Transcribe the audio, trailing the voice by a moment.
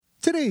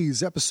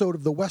Today's episode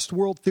of the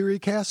Westworld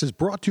Theorycast is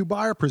brought to you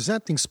by our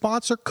presenting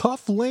sponsor,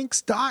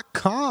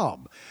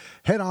 Cufflinks.com.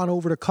 Head on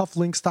over to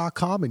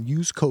Cufflinks.com and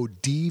use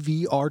code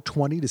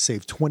DVR20 to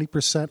save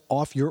 20%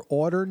 off your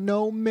order.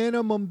 No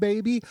minimum,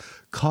 baby.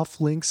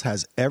 Cufflinks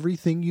has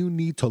everything you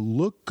need to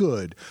look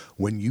good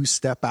when you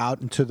step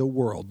out into the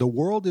world. The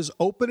world is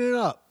opening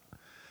up.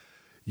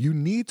 You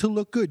need to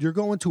look good. You're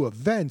going to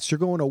events, you're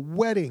going to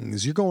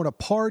weddings, you're going to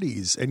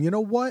parties, and you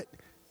know what?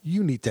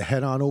 You need to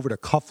head on over to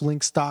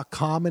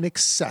Cufflinks.com and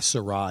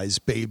accessorize,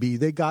 baby.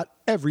 They got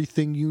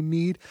everything you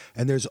need,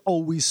 and there's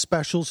always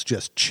specials.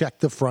 Just check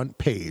the front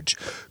page.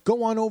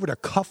 Go on over to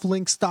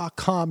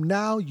Cufflinks.com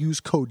now. Use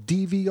code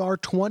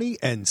DVR20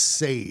 and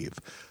save.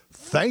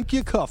 Thank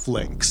you,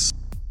 Cufflinks.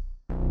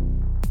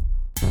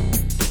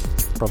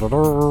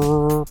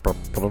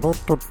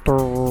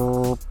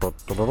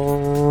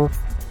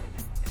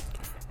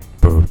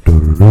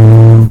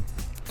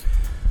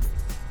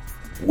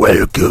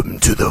 Welcome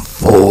to the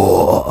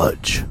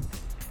Forge.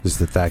 This is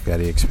the Fact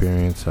Daddy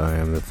experience. I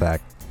am the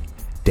Fact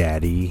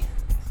Daddy.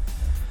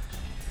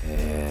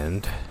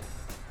 And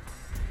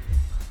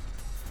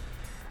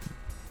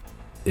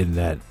in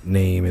that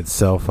name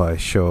itself, I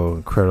show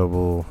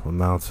incredible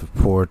amounts of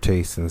poor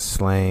taste in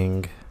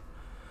slang,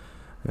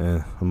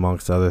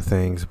 amongst other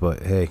things.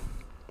 But hey,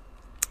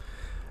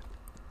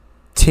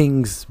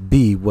 things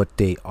be what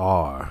they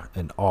are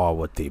and are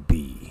what they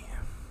be.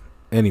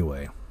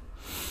 Anyway,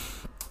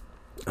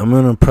 I'm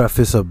going to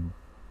preface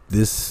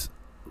this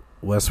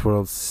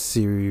Westworld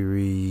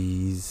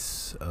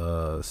series,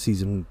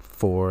 season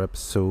 4,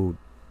 episode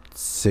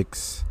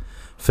 6,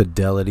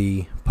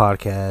 Fidelity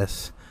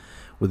podcast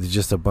with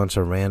just a bunch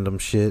of random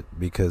shit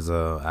because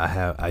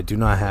I do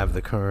not have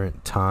the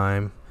current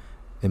time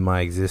in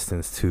my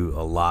existence to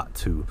allot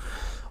to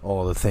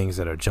all the things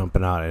that are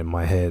jumping out in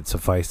my head.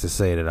 Suffice to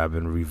say that I've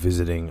been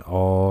revisiting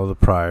all the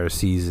prior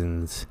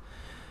seasons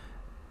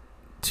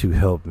to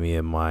help me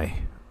in my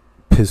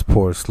piss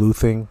poor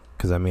sleuthing,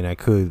 because I mean I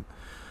could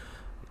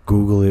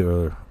Google it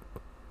or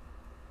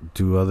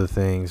do other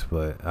things,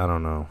 but I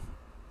don't know.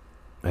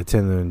 I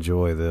tend to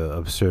enjoy the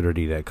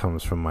absurdity that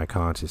comes from my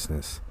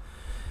consciousness.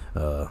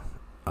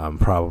 I'm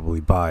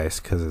probably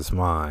biased because it's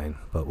mine,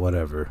 but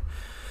whatever.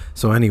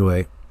 So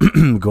anyway,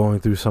 going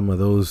through some of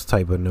those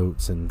type of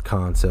notes and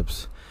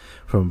concepts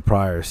from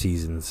prior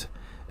seasons,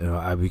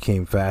 I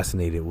became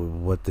fascinated with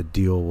what the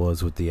deal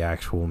was with the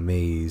actual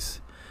maze.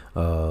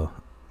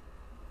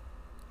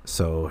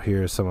 So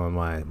here are some of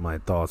my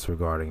thoughts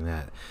regarding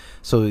that.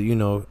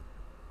 So,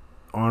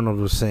 Arnold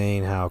was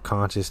saying how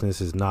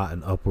consciousness is not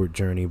an upward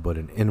journey, but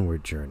an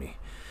inward journey.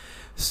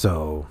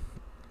 So,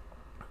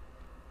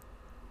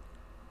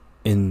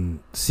 in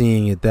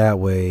seeing it that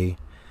way,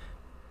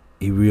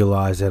 he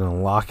realized that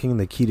unlocking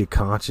the key to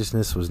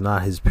consciousness was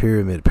not his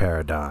pyramid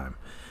paradigm,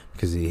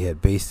 because he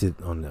had based it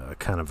on a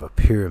kind of a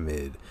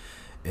pyramid,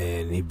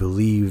 and he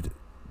believed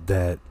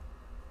that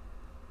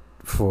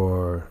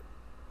for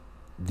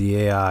the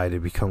AI to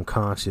become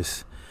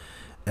conscious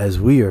as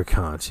we are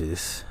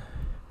conscious,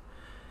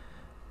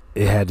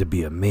 it had to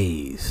be a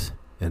maze,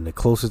 and the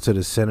closer to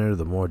the center,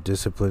 the more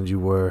disciplined you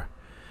were,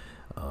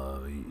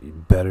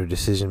 better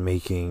decision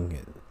making,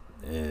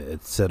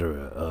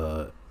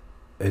 etc.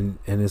 And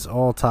it's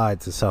all tied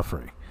to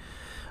suffering,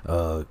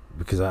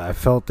 because I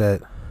felt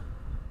that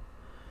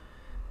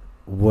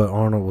what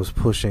Arnold was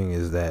pushing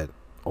is that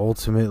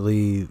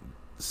ultimately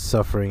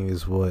suffering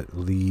is what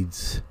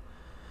leads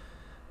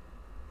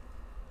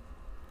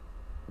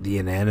the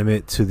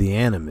inanimate to the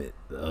animate,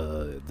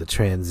 the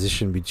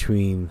transition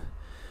between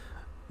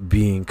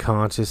being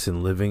conscious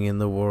and living in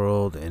the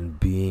world and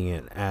being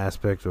an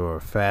aspect or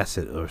a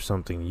facet or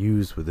something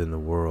used within the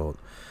world,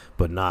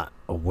 but not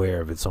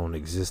aware of its own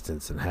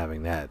existence and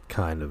having that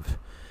kind of,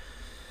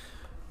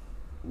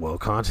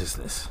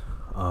 consciousness.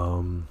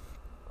 And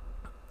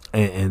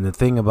the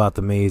thing about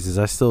the maze is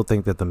I still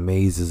think that the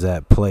maze is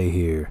at play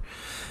here,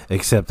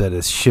 except that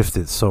it's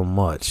shifted so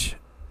much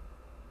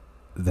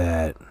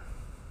that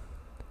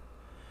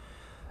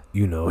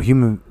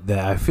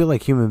I feel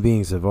like human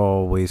beings have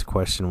always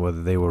questioned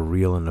whether they were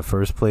real in the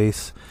first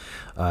place.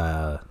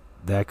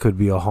 That could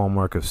be a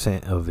hallmark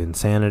of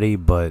insanity,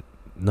 but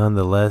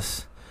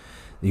nonetheless,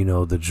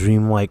 the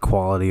dreamlike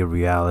quality of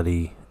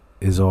reality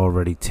is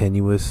already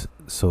tenuous.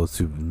 So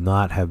to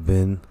not have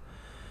been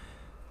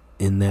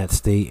in that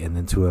state and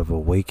then to have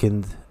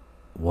awakened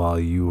while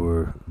you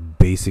were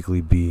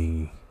basically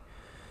being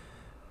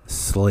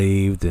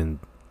slaved and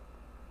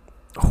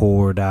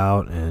whored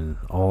out and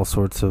all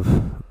sorts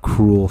of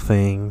cruel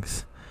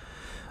things,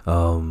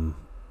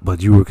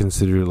 but you were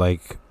considered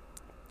like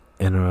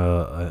in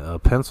a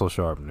pencil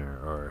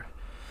sharpener or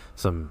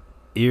some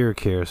ear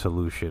care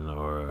solution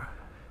or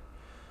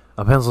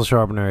a pencil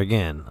sharpener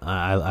again.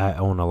 I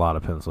own a lot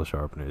of pencil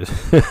sharpeners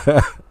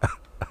because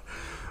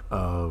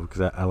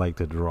I like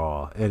to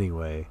draw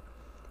anyway.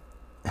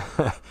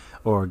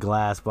 Or a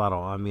glass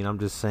bottle. I mean, I'm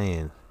just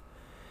saying.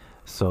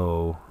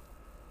 So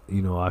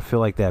I feel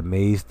like that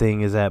maze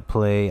thing is at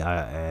play,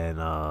 and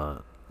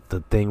the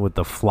thing with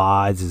the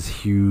flies is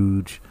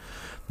huge.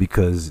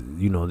 because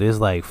there's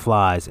like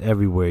flies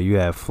everywhere. You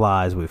have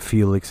flies with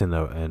Felix and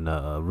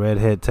a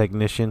redhead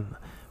technician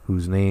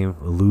whose name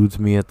eludes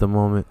me at the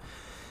moment.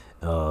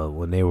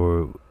 When they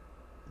were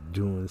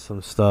doing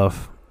some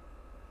stuff,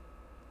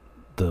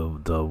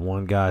 the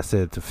one guy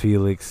said to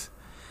Felix,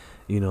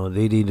 they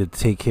need to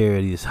take care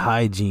of these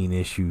hygiene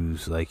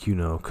issues, like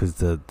because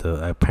the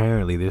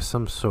apparently there's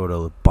some sort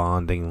of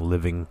bonding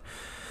living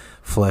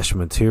flesh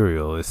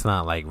material. It's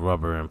not like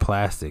rubber and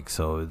plastic,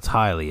 so it's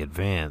highly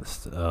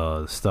advanced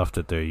stuff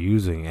that they're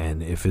using,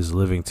 and if it's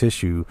living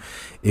tissue,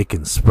 it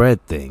can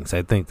spread things.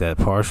 I think that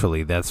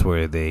partially that's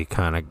where they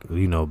kind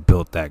of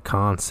built that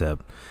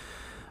concept,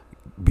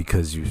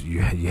 because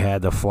you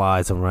had the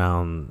flies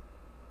around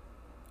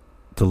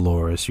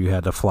Dolores, you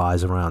had the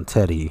flies around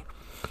Teddy,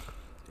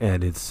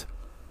 and it's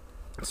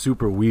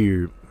super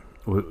weird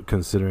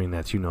considering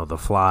that the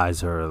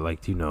flies are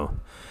like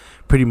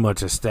pretty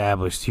much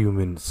established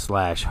human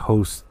 /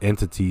 host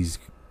entities,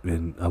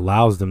 and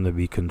allows them to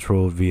be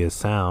controlled via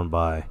sound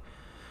by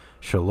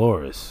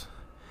Shaloris.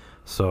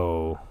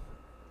 So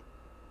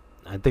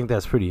I think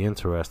that's pretty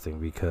interesting,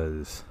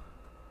 because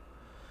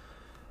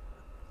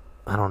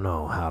I don't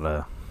know how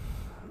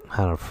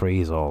to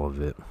phrase all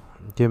of it.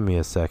 Give me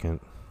a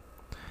second.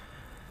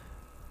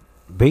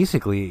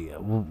 Basically,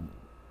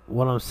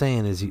 what I'm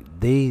saying is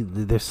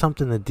there's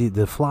something that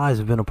the flies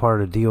have been a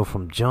part of the deal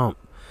from jump.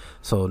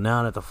 So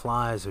now that the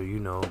flies are,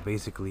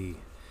 basically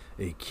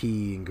a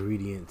key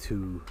ingredient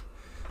to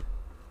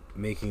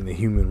making the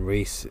human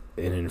race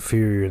an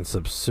inferior and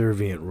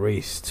subservient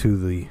race to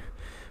the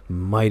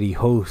mighty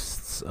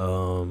hosts,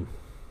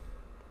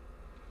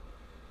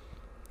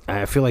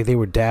 I feel like they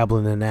were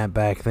dabbling in that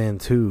back then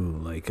too.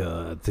 Like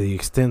the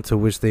extent to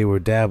which they were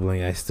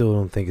dabbling, I still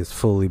don't think it's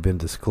fully been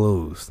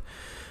disclosed.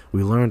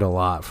 We learned a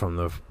lot from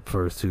the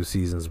first 2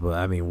 seasons, but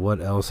I mean,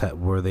 what else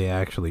were they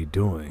actually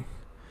doing?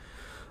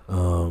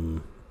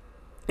 And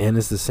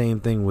it's the same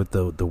thing with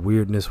the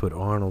weirdness with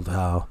Arnold,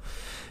 how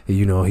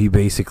he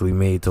basically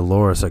made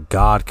Dolores a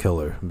god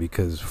killer,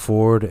 because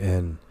Ford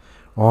and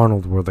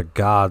Arnold were the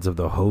gods of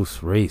the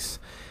host race,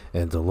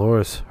 and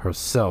Dolores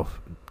herself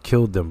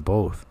killed them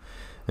both.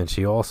 And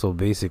she also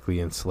basically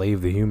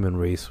enslaved the human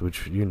race,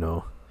 which,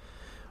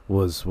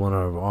 was one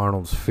of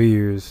Arnold's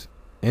fears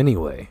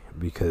anyway,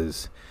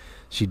 because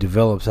she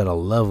develops at a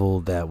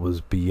level that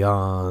was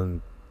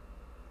beyond,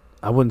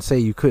 I wouldn't say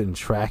you couldn't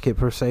track it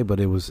per se, but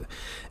it was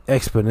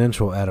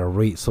exponential at a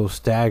rate so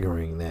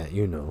staggering that,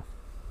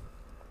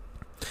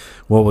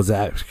 what was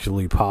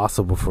actually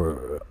possible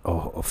for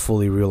a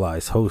fully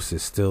realized host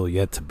is still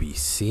yet to be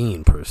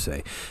seen per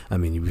se. I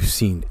mean, you've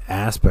seen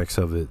aspects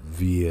of it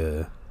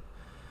via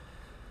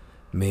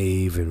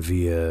Maeve and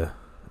via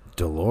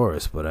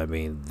Dolores, but I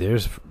mean,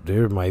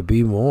 there might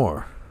be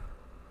more.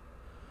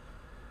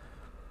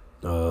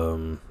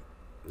 And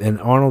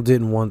Arnold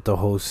didn't want the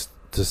host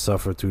to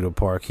suffer through the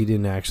park. He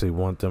didn't actually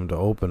want them to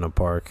open the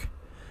park.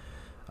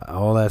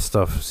 All that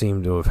stuff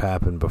seemed to have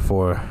happened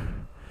before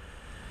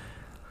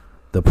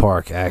the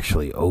park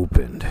actually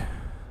opened,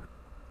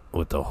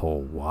 with the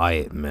whole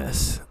Wyatt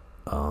mess.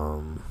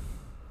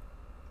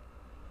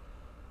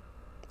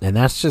 And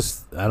that's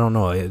just, I don't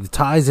know, it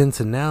ties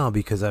into now,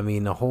 because I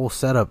mean, the whole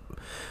setup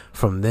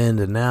from then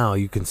to now,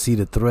 you can see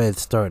the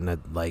threads starting to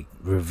like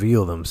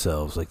reveal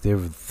themselves. Like, they're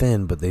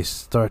thin, but they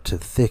start to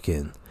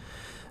thicken,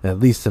 at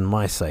least in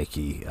my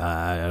psyche.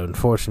 I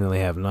unfortunately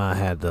have not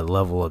had the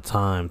level of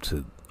time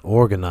to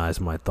organize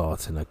my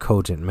thoughts in a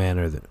cogent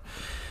manner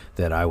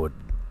that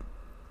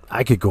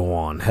I could go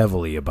on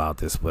heavily about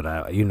this, but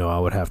I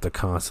would have to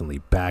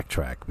constantly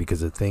backtrack, because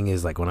the thing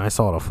is, like, when I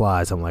saw the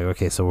flies, I'm like,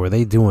 okay, so were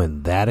they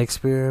doing that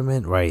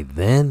experiment right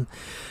then?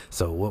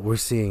 So what we're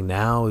seeing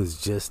now is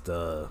just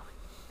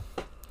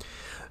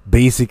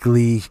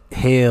basically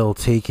Hale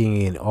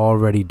taking an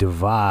already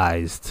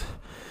devised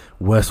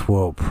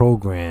Westworld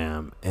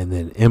program and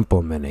then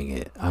implementing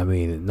it. I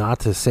mean, not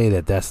to say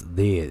that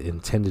they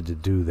intended to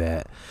do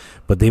that,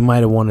 but they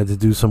might have wanted to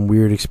do some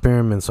weird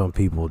experiments on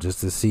people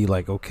just to see,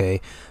 like, okay,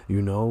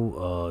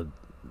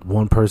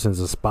 one person's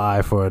a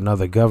spy for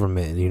another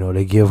government, and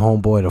they give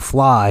homeboy the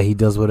fly, he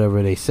does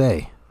whatever they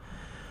say.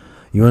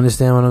 You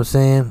understand what I'm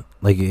saying?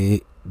 Like,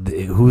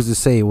 who's to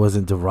say it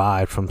wasn't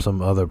derived from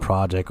some other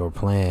project or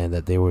plan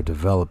that they were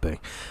developing?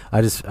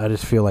 I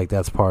just feel like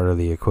that's part of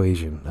the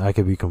equation. I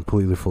could be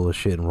completely full of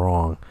shit and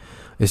wrong.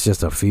 It's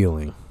just a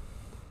feeling.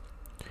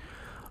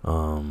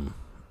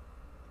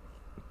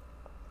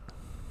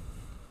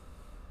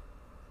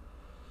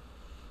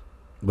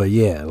 But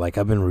yeah, like,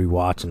 I've been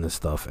rewatching this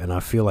stuff, and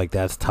I feel like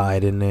that's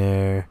tied in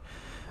there.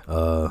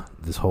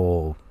 This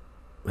whole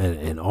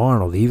and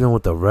Arnold, even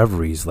with the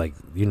reveries, like,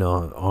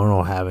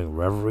 Arnold having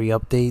reverie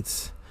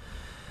updates.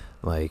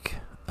 Like,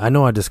 I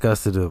know I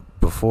discussed it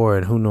before,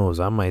 and who knows,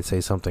 I might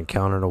say something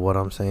counter to what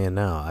I'm saying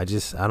now. I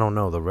don't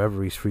know. The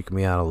reveries freak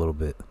me out a little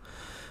bit.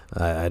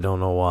 I don't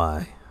know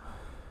why.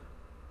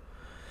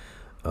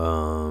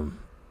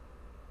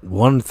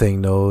 One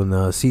thing though,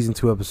 in season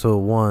 2, episode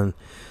 1.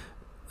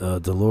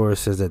 Dolores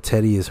says that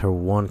Teddy is her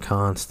one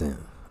constant.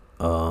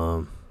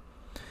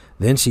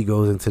 Then she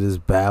goes into this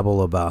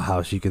babble about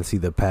how she can see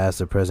the past,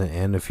 the present,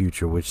 and the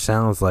future, which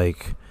sounds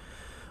like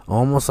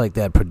almost like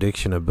that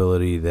prediction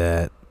ability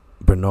that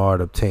Bernard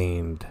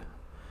obtained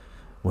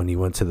when he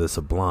went to the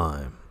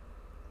Sublime.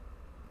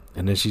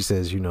 And then she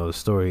says, the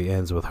story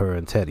ends with her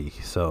and Teddy.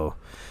 So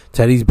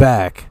Teddy's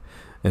back,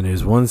 and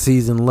there's one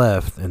season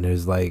left, and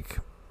there's like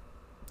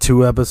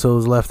 2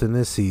 episodes left in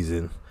this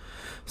season.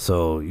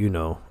 So,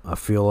 I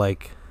feel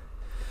like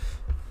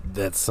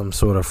that's some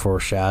sort of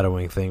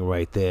foreshadowing thing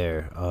right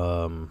there.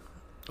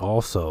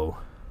 Also,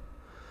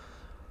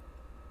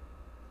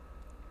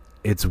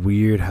 it's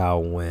weird how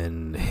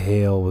when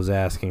Hale was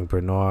asking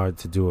Bernard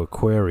to do a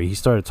query, he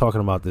started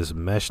talking about this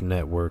mesh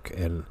network,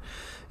 and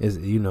it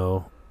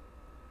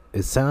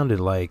sounded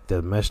like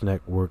the mesh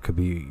network could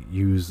be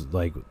used,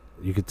 like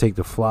you could take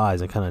the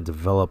flies and kind of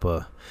develop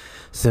a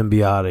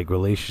symbiotic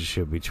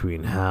relationship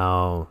between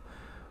how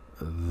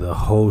the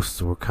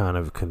hosts were kind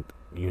of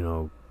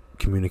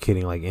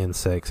communicating like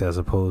insects, as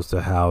opposed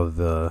to how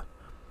the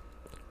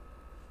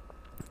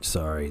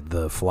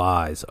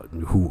flies,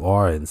 who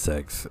are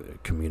insects,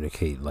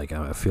 communicate. Like,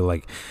 I feel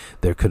like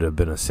there could have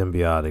been a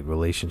symbiotic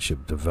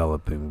relationship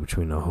developing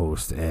between the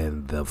host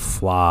and the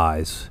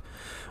flies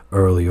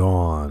early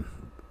on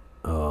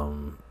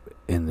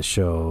in the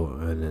show.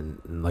 And then,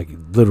 like,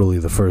 literally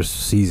the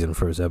first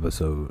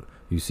episode,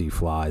 you see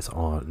flies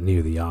on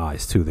near the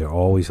eyes too. They're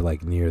always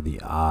like near the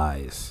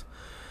eyes,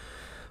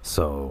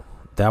 so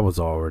that was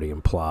already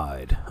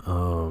implied.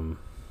 And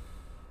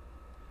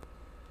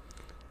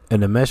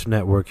the mesh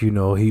network, he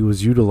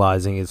was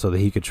utilizing it so that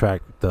he could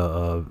track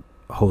the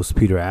host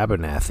Peter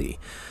Abernathy,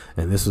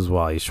 and this is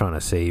why he's trying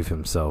to save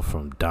himself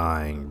from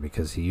dying,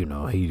 because he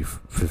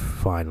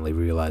finally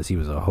realized he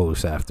was a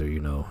host after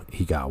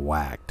he got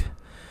whacked.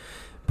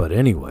 But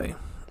anyway,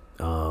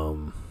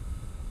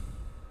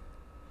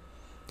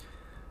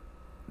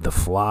 the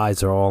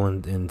flies are all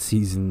in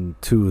season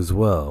 2 as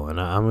well,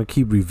 and I'm gonna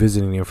keep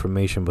revisiting the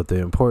information. But the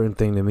important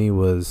thing to me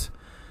was,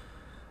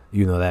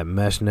 that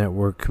mesh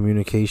network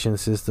communication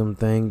system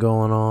thing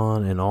going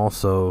on, and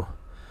also,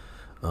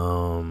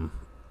 I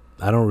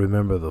don't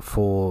remember the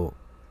full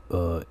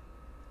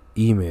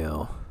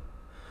email,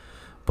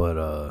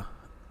 but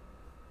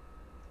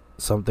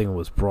something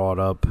was brought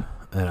up,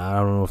 and I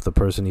don't know if the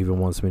person even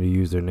wants me to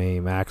use their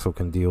name. Axel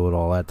can deal with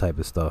all that type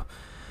of stuff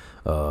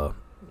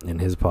in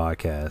his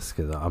podcast,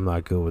 because I'm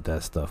not good with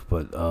that stuff.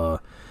 But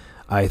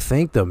I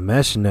think the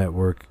mesh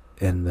network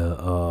and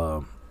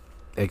the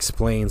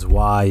explains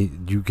why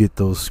you get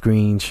those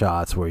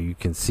screenshots where you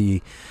can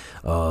see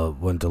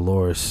when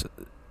Dolores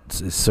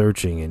is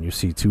searching, and you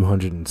see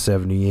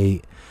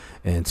 278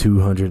 and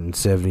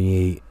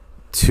 278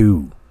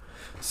 2.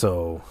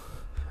 So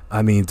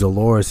I mean,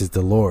 Dolores is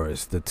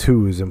Dolores. The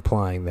 2 is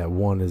implying that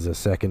 1 is a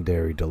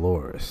secondary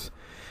Dolores.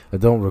 I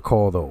don't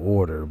recall the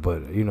order,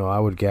 but I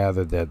would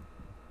gather that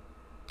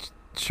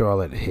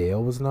Charlotte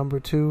Hale was number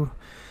 2.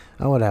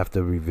 I would have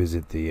to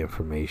revisit the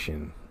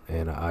information,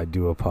 and I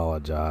do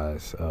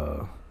apologize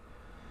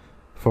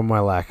for my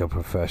lack of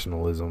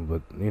professionalism,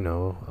 but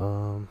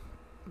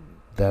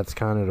that's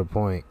kind of the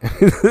point.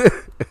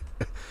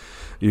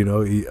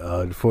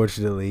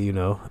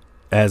 Unfortunately,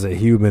 as a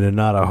human and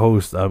not a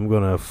host, I'm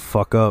gonna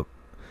fuck up,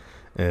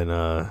 and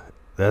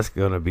that's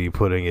gonna be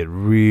putting it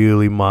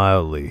really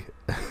mildly.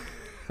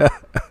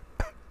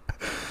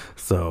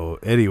 So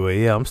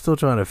anyway, yeah, I'm still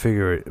trying to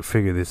figure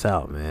this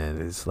out, man.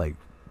 It's like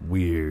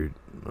weird.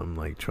 I'm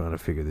like trying to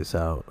figure this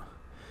out,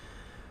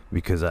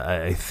 because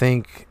I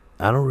think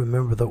I don't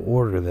remember the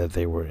order that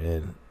they were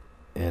in,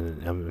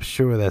 and I'm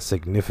sure that's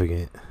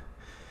significant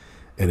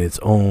in its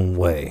own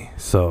way.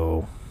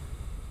 So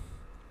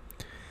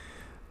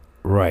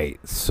right,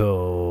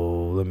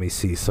 so let me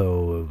see.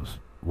 So it was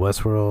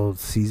Westworld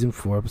season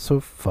 4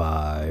 episode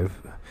 5,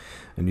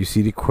 and you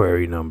see the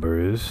query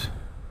numbers,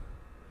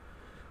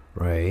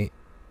 right?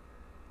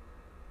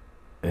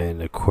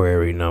 And the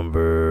query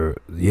number,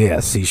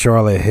 see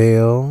Charlotte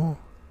Hale.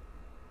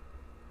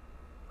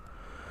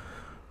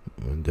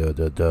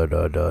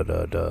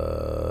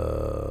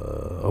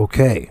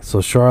 Okay,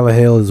 so Charlotte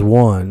Hale is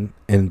 1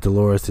 and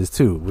Dolores is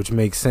 2, which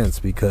makes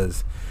sense,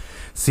 because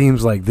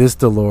seems like this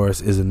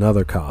Dolores is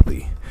another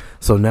copy.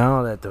 So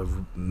now that the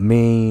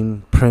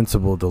main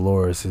principal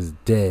Dolores is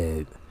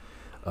dead,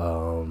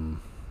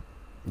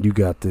 you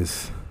got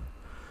this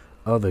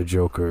other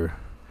Joker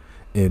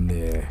in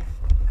there.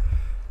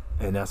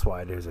 And that's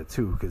why there's a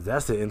 2, because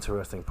that's the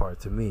interesting part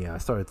to me. I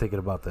started thinking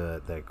about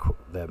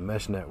that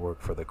mesh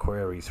network for the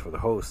queries for the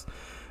host,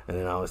 and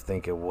then I was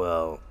thinking,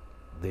 well,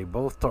 they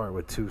both start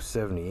with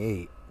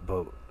 278,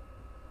 but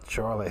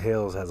Charlotte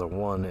Hales has a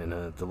 1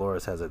 and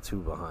Dolores has a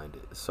 2 behind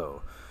it.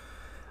 So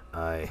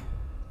I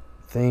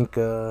think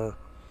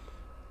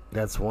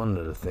that's one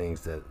of the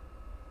things that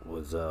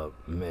was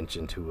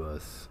mentioned to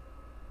us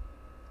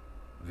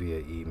via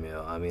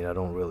email. I mean, I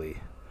don't really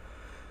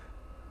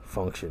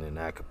function in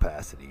that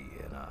capacity,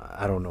 and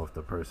I don't know if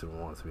the person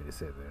wants me to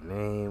say their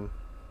name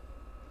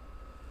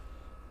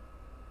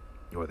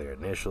or their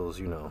initials.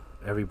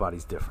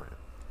 Everybody's different.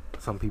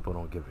 Some people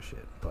don't give a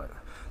shit, but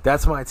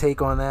that's my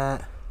take on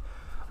that.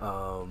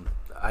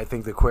 I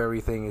think the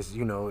query thing is,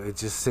 it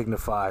just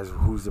signifies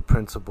who's the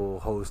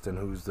principal host and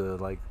who's the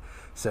like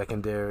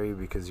secondary,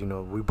 because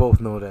we both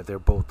know that they're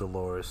both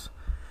Dolores.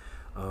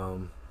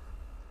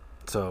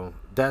 So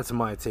that's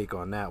my take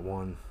on that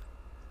one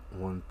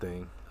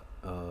thing.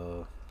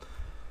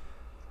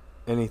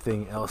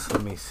 Anything else?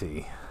 Let me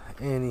see.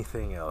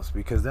 Anything else?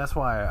 Because that's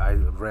why I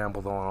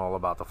rambled on all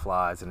about the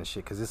flies and the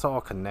shit, because it's all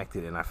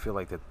connected, and I feel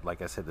like that,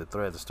 like I said, the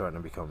threads are starting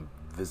to become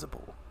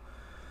visible.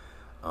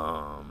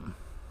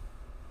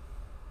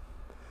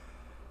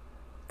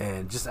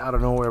 And just out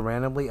of nowhere,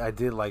 randomly, I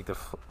did like the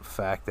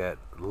fact that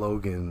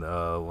Logan,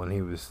 when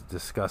he was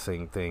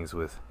discussing things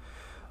with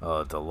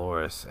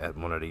Dolores at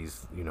one of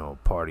these,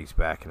 parties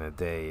back in the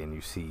day, and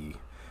you see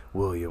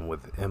William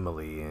with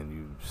Emily, and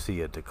you see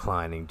a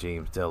declining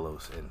James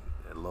Delos, and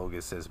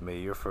Logan says, "May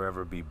your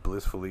forever be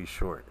blissfully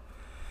short."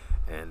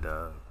 And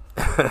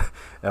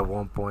at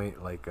one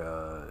point, like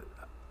El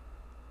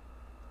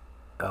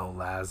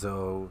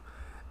Lazo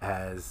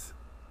has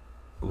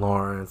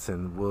Lawrence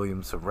and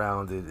William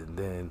surrounded, and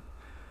then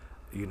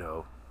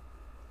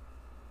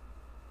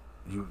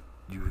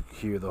you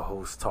hear the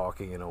host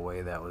talking in a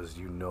way that was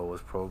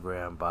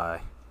programmed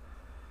by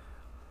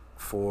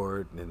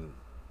Ford, and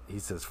he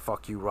says,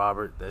 "Fuck you,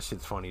 Robert." That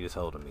shit's funny as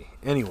hell to me.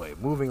 Anyway,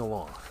 moving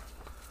along.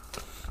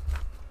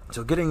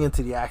 So getting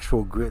into the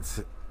actual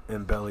grits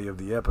and belly of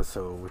the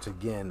episode, which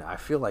again, I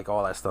feel like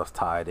all that stuff's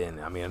tied in.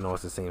 I mean, I know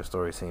it's the same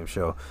story, same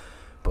show,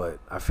 but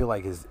I feel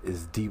like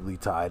is deeply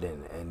tied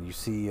in. And you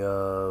see,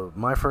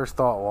 my first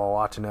thought while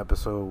watching the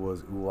episode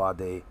was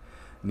Uwade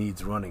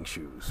needs running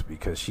shoes,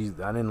 because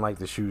I didn't like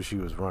the shoes she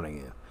was running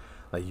in.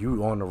 Like,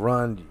 you on the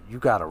run, you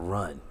gotta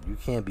run. You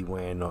can't be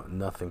wearing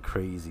nothing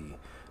crazy,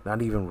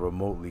 not even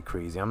remotely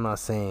crazy. I'm not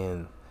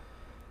saying,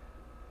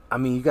 I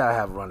mean, you gotta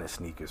have running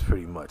sneakers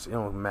pretty much. It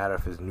don't matter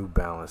if it's New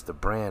Balance, the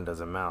brand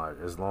doesn't matter,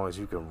 as long as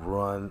you can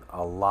run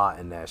a lot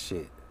in that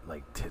shit,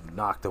 like to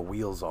knock the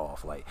wheels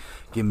off, like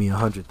give me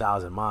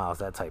 100,000 miles,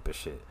 that type of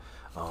shit.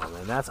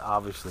 And that's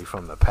obviously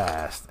from the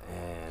past,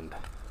 and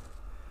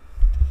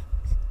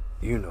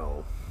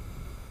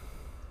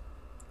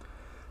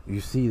you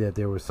see that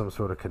there was some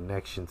sort of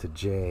connection to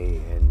Jay,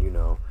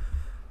 and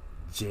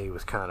Jay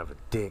was kind of a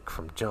dick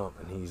from jump,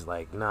 and he's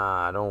like,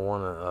 "Nah, I don't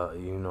want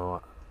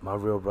to, my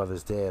real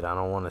brother's dead. I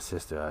don't want a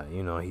sister."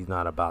 He's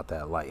not about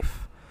that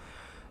life.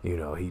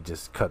 He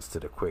just cuts to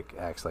the quick,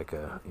 acts like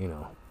a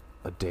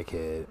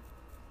dickhead.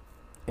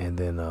 And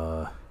then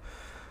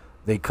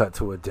they cut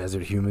to a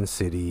desert human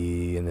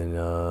city, and then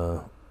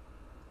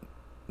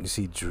you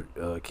see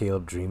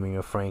Caleb dreaming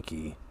of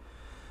Frankie.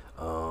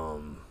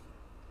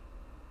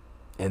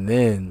 And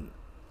then,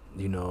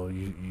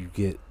 you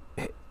get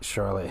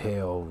Charlotte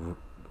Hale,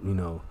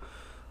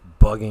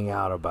 bugging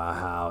out about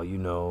how,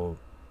 you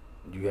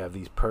have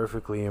these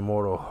perfectly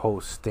immortal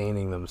hosts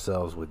staining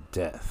themselves with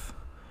death.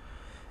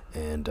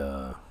 And,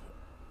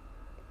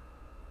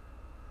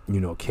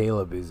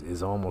 Caleb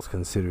is almost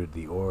considered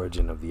the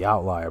origin of the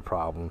outlier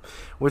problem,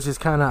 which is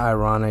kind of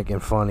ironic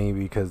and funny,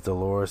 because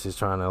Dolores is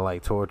trying to,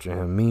 like, torture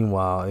him.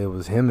 Meanwhile, it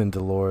was him and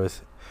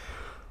Dolores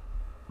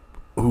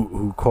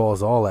who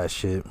caused all that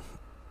shit.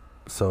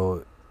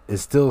 So it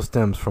still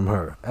stems from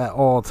her at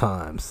all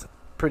times.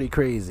 Pretty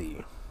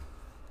crazy.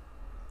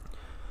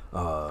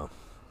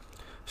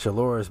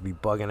 Dolores be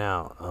bugging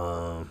out,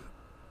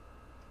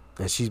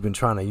 and she's been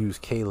trying to use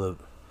Caleb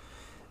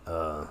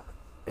and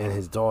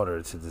his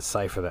daughter to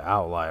decipher the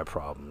outlier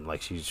problem.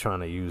 Like, she's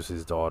trying to use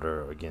his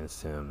daughter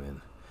against him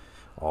and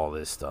all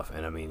this stuff.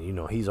 And I mean,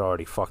 he's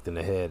already fucked in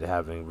the head,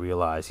 having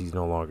realized he's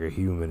no longer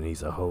human.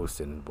 He's a host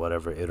in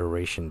whatever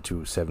iteration,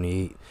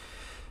 278,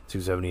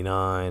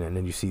 279, and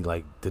then you see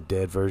like the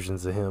dead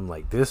versions of him.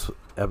 Like, this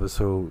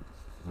episode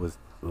was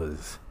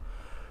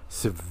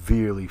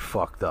severely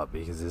fucked up,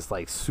 because it's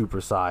like super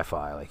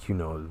sci-fi, like,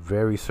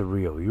 very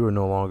surreal. You are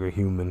no longer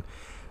human,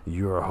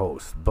 you're a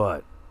host,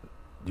 but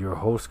your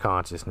host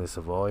consciousness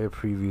of all your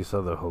previous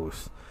other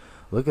hosts,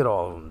 look at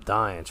all of them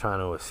dying trying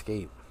to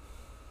escape,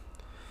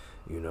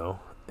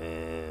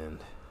 and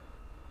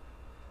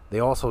they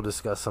also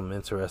discuss some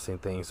interesting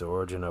things. The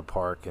origin of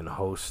Park and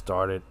host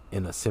started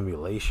in a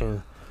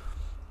simulation,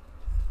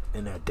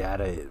 and that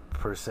data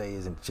per se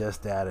isn't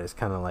just data, it's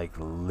kind of like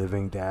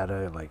living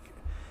data, like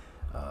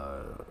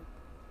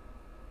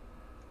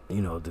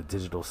the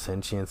digital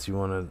sentience you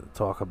want to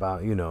talk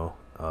about,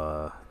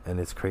 and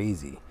it's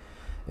crazy.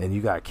 And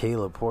you got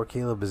Caleb. Poor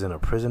Caleb is in a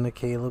prison of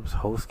Caleb's,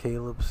 host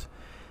Caleb's,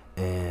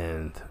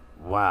 and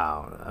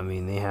wow, I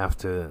mean, they have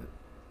to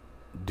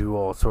do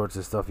all sorts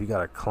of stuff. You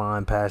gotta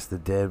climb past the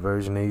dead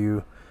version of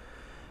you,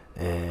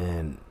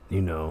 and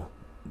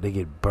they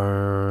get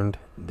burned,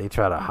 they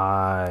try to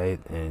hide,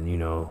 and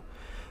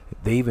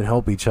they even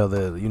help each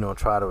other,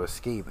 try to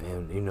escape.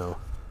 And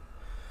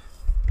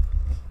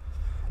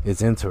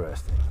it's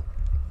interesting.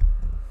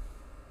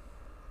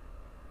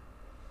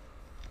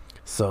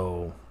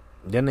 So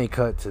then they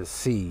cut to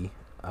C,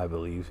 I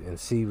believe, and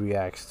C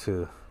reacts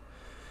to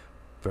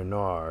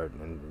Bernard,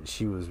 and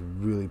she was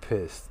really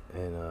pissed.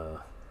 And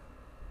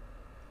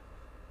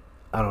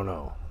I don't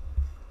know.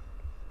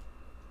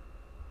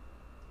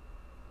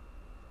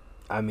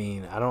 I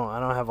mean, I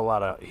don't have a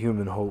lot of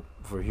human hope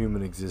for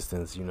human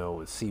existence, you know,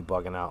 with C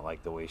bugging out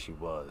like the way she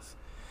was.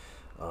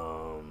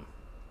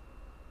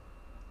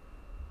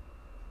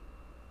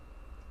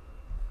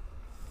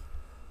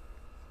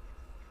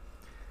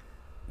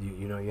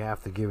 You know, you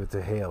have to give it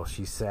to Hale.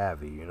 She's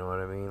savvy, you know what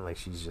I mean? Like,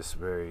 she's just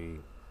very...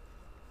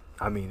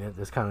 I mean,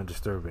 it's kind of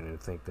disturbing to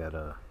think that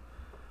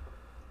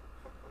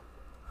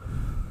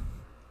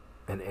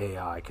an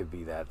AI could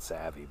be that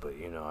savvy, but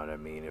you know what I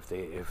mean? If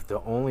the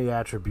only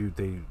attribute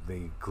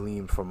they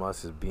glean from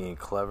us is being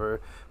clever,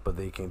 but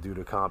they can do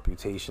the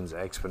computations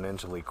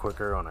exponentially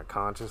quicker on a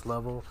conscious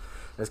level,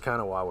 that's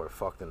kind of why we're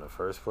fucked in the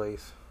first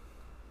place.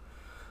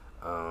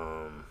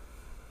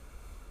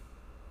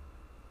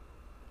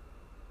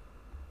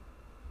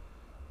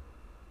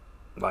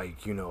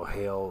 Like, you know,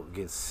 Hale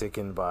gets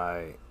sickened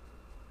by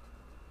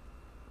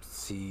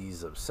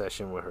C's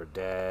obsession with her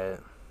dad.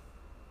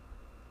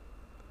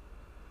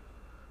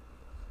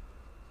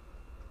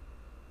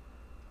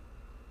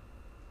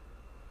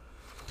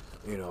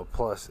 You know,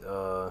 plus,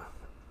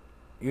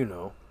 you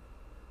know,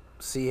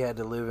 C had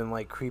to live in,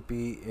 like,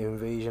 creepy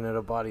Invasion of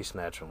the Body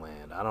Snatcher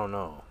land. I don't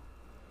know.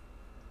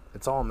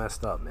 It's all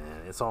messed up,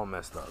 man. It's all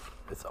messed up.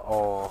 It's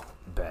all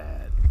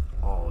bad.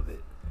 All of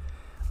it.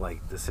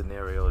 Like, the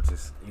scenario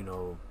just, you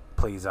know,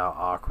 plays out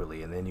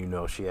awkwardly. And then, you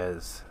know, she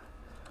has...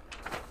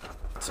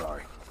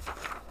 Sorry.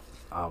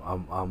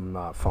 I'm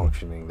not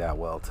functioning that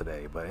well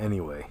today. But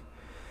anyway,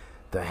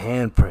 the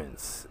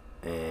handprints...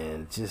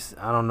 And just,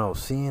 I don't know,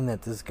 seeing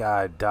that this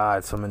guy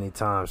died so many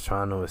times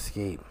trying to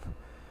escape,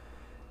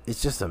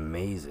 it's just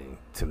amazing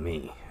to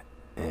me.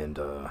 And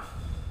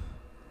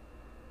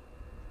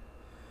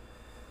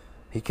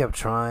he kept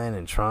trying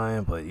and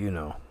trying, but you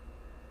know,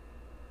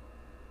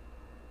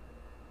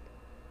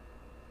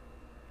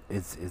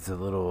 it's a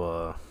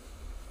little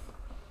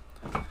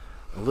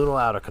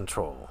out of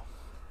control.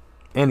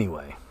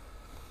 Anyway.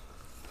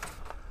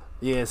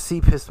 Yeah, C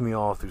pissed me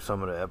off through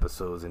some of the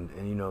episodes, and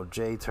you know,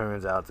 Jay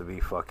turns out to be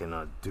fucking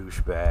a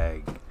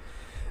douchebag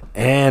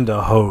and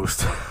a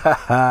host.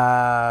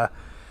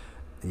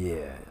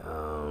 Yeah,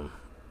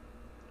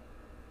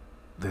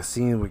 the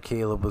scene with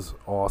Caleb was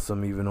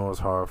awesome, even though it was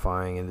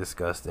horrifying and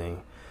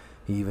disgusting.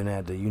 He even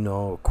had to, you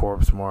know, a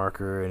corpse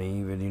marker, and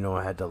he even, you know,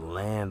 had to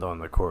land on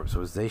the corpse.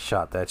 They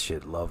shot that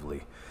shit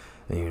lovely.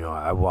 And, you know,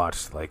 I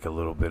watched, like, a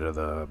little bit of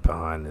the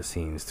behind the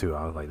scenes, too.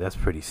 I was like, that's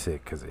pretty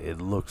sick, because it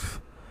looks...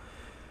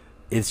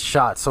 It's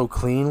shot so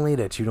cleanly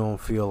that you don't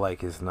feel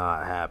like it's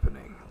not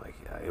happening. Like,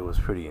 it was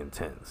pretty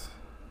intense.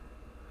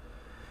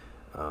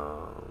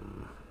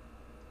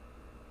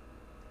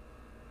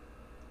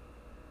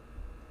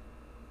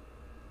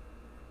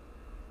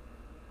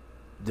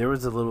 There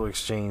was a little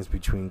exchange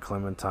between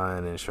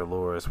Clementine and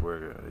Charloris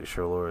where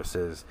Charloris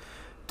says,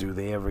 do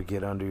they ever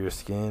get under your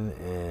skin?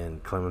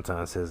 And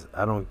Clementine says,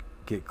 I don't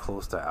get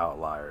close to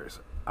outliers.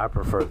 I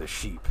prefer the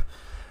sheep.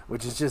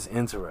 Which is just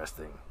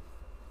interesting.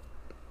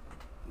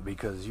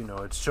 Because, you know,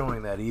 it's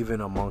showing that even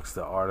amongst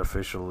the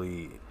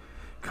artificially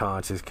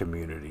conscious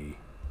community,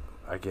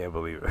 I can't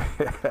believe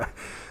it,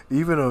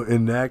 even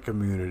in that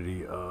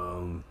community,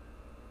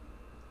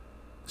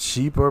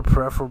 sheep are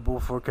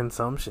preferable for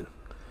consumption.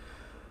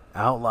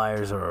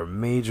 Outliers are a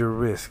major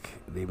risk.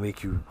 They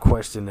make you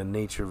question the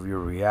nature of your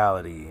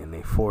reality, and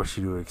they force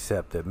you to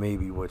accept that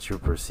maybe what you're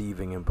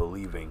perceiving and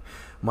believing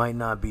might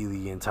not be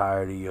the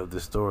entirety of the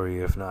story,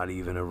 if not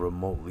even a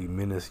remotely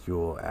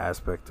minuscule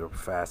aspect or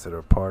facet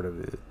or part of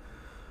it.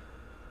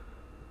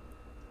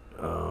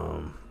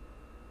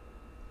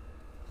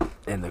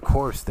 And the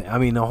corpse thing, I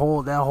mean, that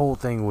whole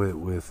thing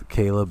with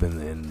Caleb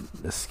and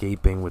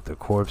escaping with the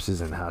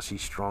corpses and how she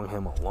strung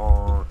him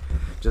along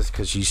just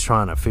because she's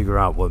trying to figure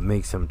out what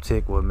makes him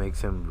tick, what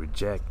makes him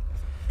reject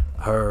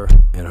her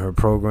and her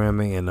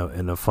programming, and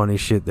the funny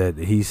shit that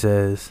he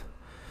says.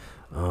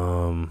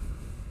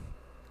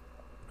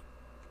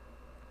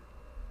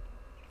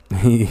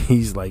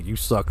 He's like, you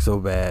suck so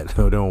bad,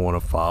 they don't want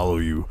to follow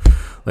you.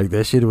 Like,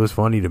 that shit was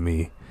funny to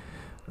me.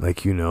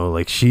 Like, you know,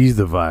 like, she's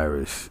the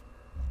virus.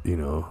 You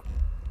know,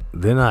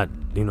 they're not,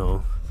 you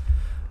know,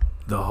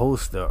 the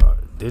hosts, they're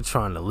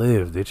trying to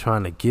live. They're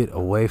trying to get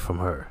away from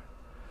her.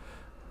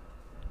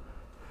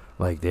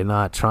 Like, they're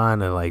not trying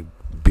to, like,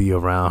 be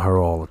around her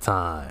all the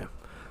time.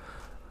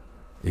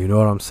 You know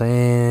what I'm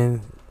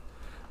saying?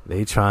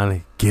 They trying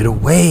to get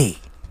away.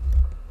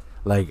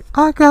 Like,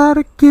 I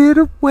gotta get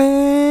away.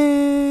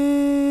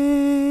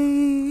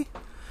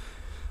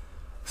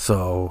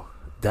 So,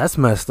 that's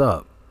messed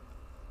up.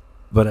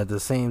 But at the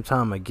same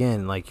time,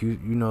 again, like, you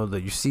know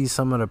that you see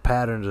some of the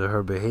patterns of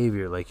her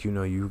behavior. Like, you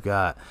know, you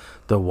got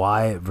the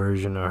Wyatt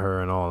version of her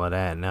and all of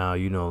that. Now,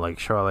 you know, like,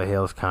 Charlotte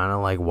Hale's kind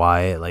of like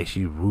Wyatt. Like,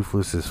 she's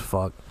ruthless as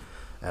fuck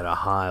at a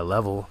high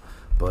level.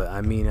 But,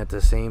 I mean, at the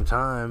same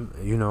time,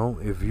 you know,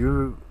 if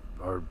you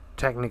are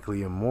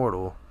technically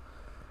immortal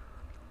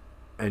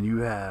and you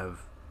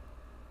have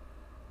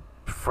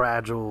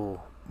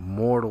fragile,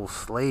 mortal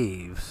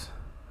slaves,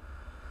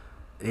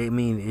 I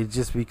mean, it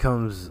just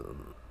becomes...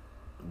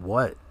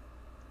 What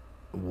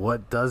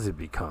does it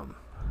become?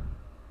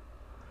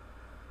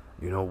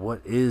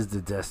 what is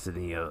the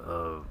destiny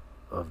of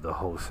the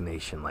host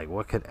nation? Like,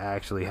 what could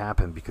actually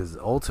happen? Because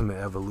ultimate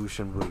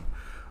evolution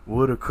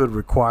would or could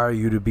require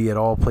you to be at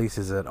all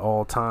places at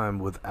all time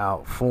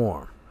without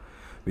form,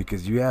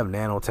 because you have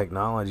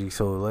nanotechnology.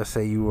 So let's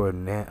say you were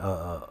an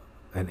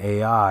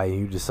AI and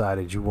you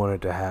decided you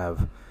wanted to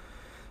have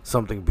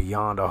something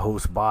beyond a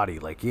host body.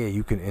 Like, yeah,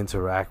 you can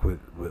interact with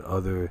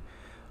other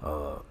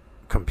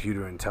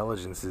computer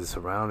intelligences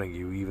surrounding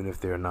you, even if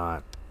they're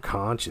not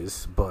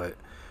conscious. But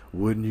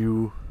wouldn't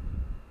you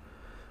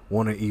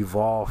want to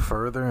evolve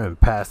further and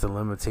past the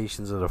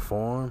limitations of the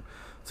form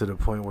to the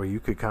point where you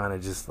could kind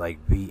of just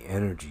like be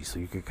energy, so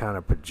you could kind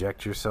of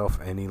project yourself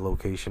any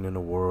location in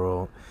the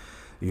world?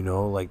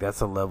 Like,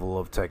 that's a level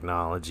of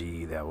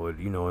technology that would,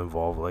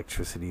 involve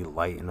electricity,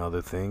 light, and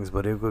other things,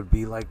 but it would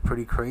be like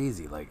pretty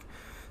crazy, like,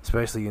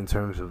 especially in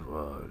terms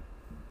of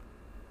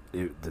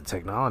the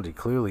technology.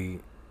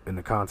 Clearly, in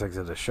the context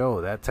of the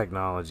show, that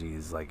technology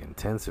is like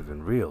intensive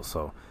and real.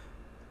 So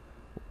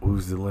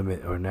who's the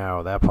limit or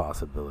narrow that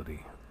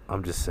possibility?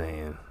 I'm just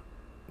saying,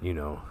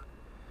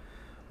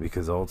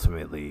 because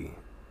ultimately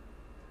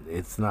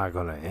it's not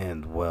going to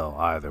end well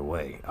either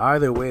way.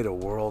 Either way, the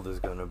world is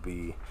going to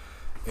be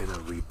in a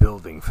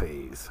rebuilding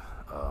phase,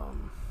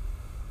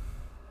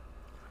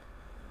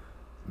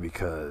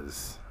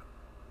 because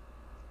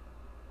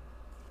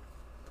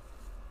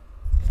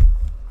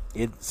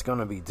it's going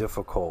to be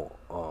difficult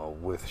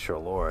with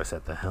Shalores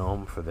at the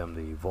helm for them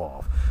to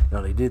evolve.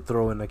 Now, they did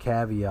throw in a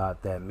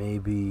caveat that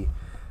maybe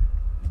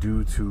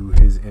due to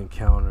his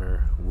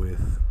encounter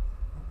with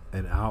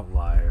an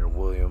outlier,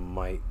 William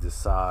might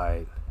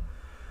decide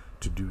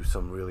to do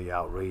some really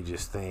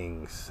outrageous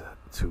things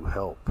to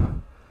help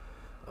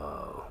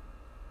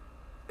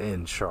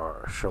end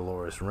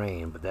Shalores'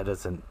 reign, but that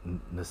doesn't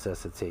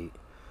necessitate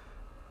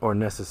or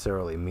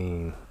necessarily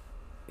mean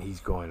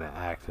he's going to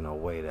act in a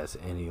way that's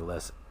any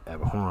less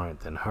abhorrent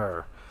than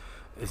her.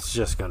 It's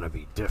just going to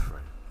be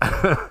different.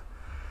 But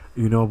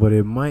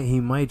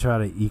he might try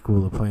to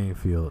equal the playing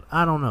field.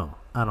 I don't know.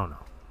 I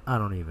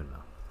don't even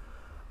know.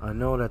 I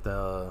know that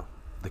the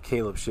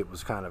Caleb shit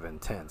was kind of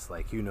intense.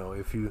 Like,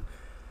 if you're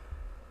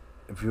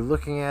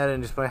looking at it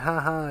and just like,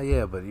 haha,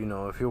 yeah, but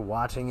if you're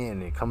watching it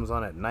and it comes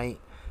on at night,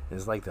 and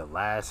it's like the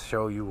last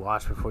show you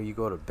watch before you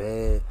go to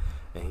bed,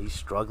 and he's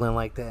struggling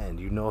like that, and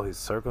his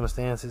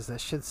circumstances, that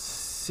shit's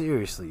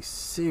seriously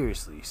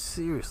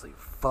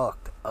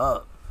fucked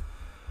up.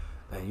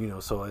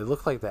 And so it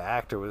looked like the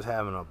actor was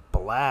having a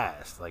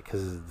blast, like,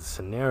 because the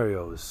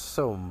scenario is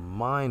so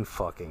mind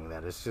fucking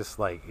that it's just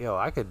like,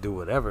 I could do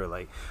whatever.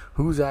 Like,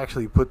 who's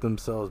actually put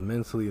themselves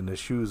mentally in the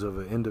shoes of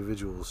an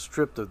individual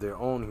stripped of their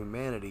own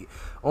humanity,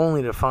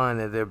 only to find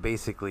that they're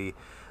basically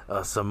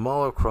a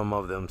simulacrum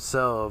of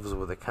themselves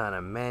with a kind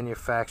of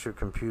manufactured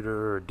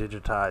computer or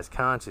digitized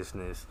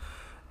consciousness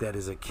that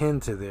is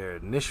akin to their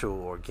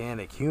initial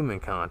organic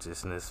human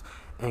consciousness,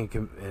 and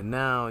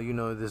now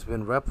this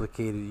been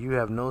replicated. You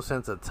have no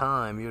sense of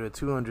time. You're the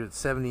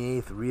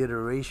 278th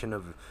reiteration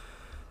of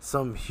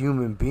some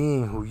human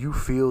being who you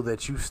feel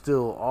that you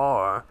still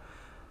are.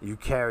 You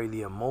carry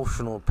the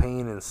emotional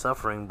pain and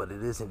suffering, but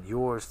it isn't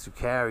yours to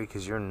carry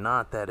because you're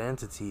not that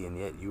entity, and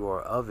yet you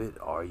are of it.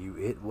 Are you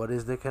it? What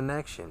is the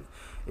connection?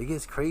 It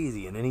gets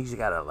crazy, and then he's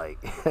got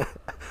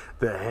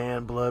the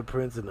hand blood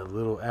prints and the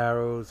little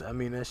arrows. I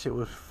mean, that shit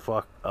was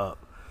fucked up.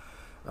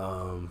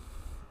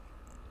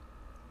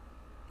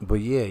 But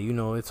yeah,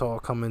 it's all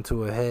coming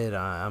to a head.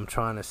 I'm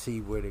trying to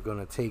see where they're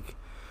gonna take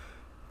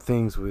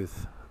things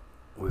with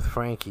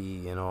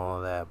Frankie and all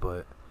of that,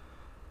 but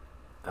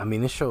I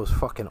mean, this show is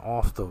fucking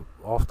off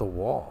the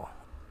wall.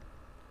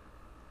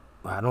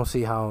 I don't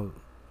see how.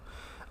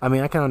 I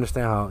mean, I can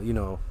understand how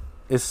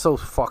it's so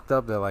fucked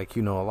up that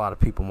a lot of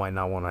people might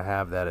not want to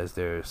have that as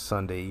their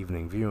Sunday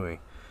evening viewing.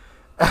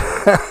 Having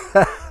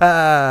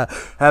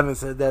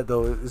said that,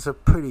 though, it's a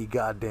pretty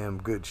goddamn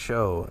good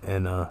show,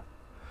 and I'm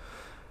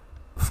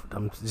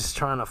just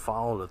trying to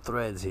follow the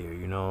threads here,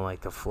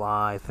 like the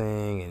Fly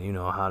thing, and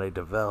how they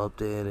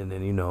developed it, and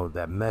then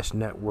that mesh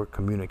network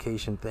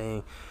communication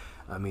thing.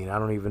 I mean, I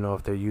don't even know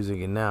if they're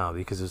using it now,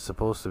 because it's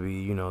supposed to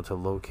be, to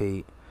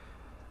locate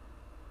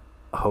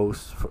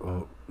hosts,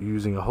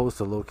 using a host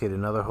to locate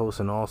another host,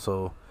 and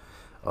also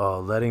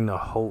letting the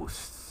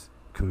hosts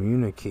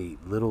communicate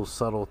little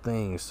subtle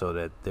things so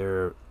that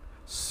their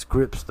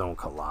scripts don't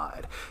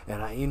collide.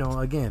 And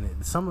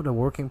again, some of the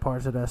working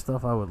parts of that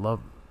stuff, I would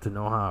love to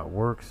know how it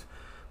works,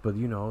 but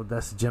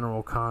that's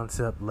general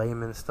concept,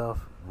 layman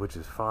stuff, which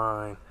is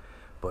fine.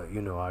 But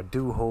I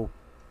do hope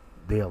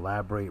they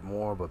elaborate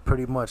more, but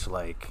pretty much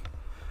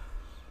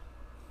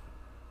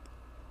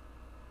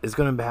it's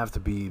gonna have to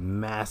be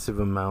massive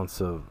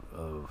amounts of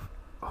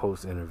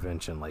host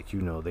intervention.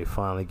 They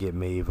finally get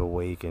Maeve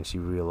awake and she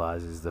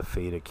realizes the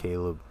fate of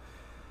Caleb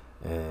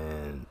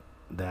and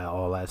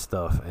all that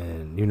stuff.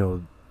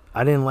 And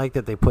I didn't like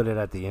that they put it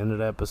at the end of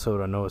the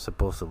episode. I know it's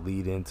supposed to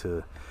lead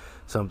into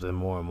something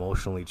more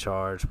emotionally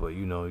charged, but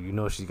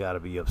she's got to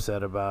be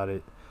upset about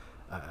it.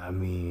 I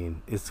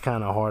mean, it's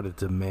kind of hard to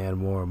demand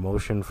more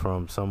emotion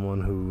from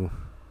someone who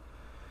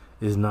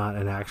is not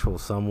an actual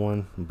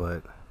someone,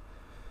 but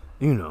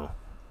you know,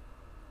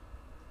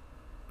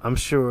 I'm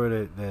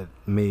sure that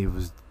Maeve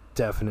was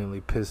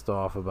definitely pissed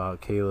off about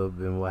Caleb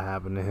and what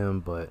happened to him,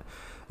 but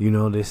you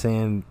know, they're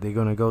saying they're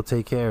gonna go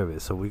take care of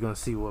it, so we're gonna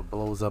see what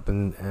blows up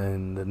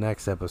in the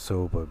next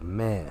episode. But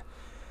man,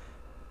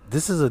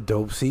 this is a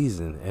dope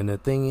season, and the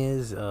thing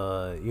is,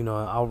 you know,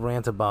 I'll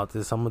rant about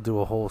this. I'm gonna do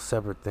a whole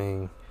separate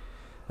thing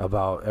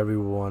about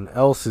everyone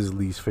else's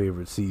least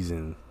favorite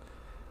season,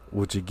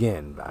 which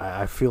again,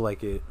 I feel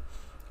like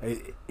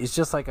it's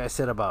just like I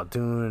said about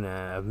Dune, and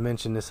I've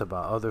mentioned this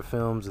about other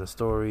films and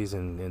stories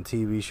and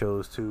TV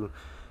shows too.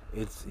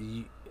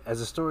 As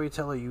a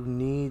storyteller, you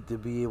need to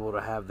be able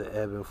to have the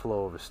ebb and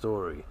flow of a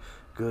story,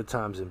 good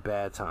times and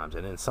bad times,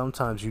 and then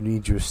sometimes you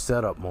need your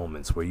setup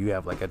moments where you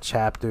have like a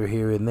chapter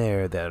here and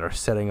there that are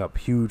setting up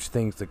huge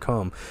things to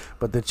come,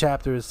 but the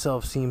chapter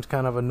itself seems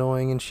kind of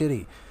annoying and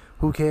shitty.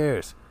 Who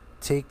cares?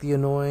 Take the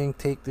annoying,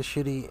 take the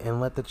shitty, and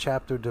let the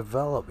chapter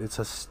develop. It's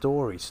a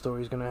story.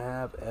 Story's gonna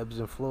have ebbs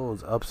and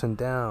flows, ups and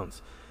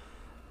downs.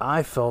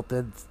 I felt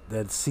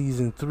that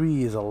season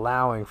 3 is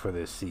allowing for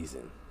this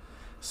season.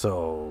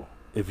 So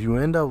if you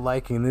end up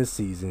liking this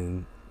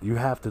season, you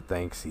have to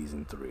thank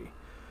season 3.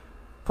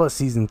 Plus,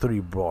 season 3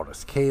 brought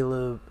us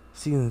Caleb.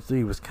 Season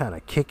 3 was kind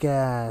of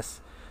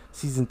kick-ass.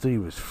 Season 3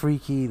 was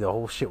freaky. The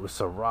whole shit with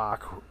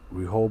Sirach,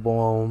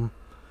 Rehoboam.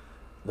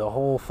 The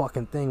whole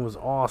fucking thing was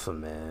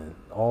awesome, man.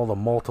 All the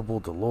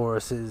multiple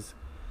Doloreses.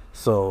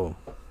 So,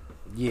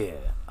 yeah.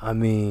 I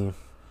mean,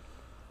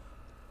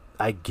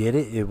 I get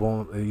it. It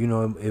won't, you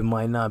know, it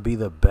might not be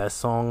the best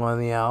song on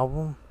the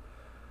album,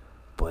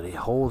 but it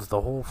holds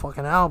the whole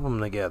fucking album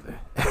together.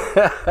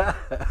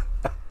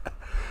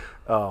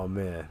 Oh,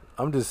 man.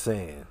 I'm just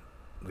saying.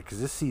 Because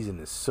this season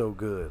is so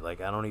good.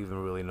 Like, I don't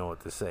even really know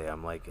what to say.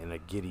 I'm, like, in a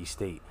giddy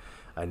state.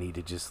 I need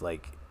to just,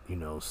 like, you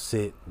know,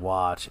 sit,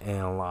 watch,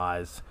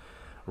 analyze,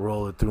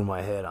 roll it through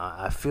my head.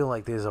 I feel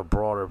like there's a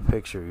broader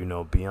picture, you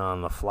know,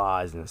 beyond the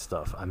flies and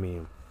stuff. I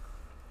mean,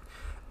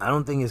 I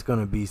don't think it's going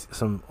to be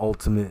some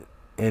ultimate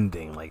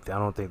ending. Like, I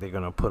don't think they're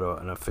going to put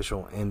an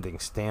official ending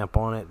stamp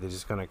on it. They're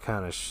just going to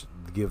kind of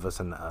give us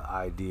an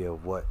idea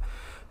of what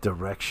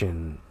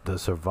direction the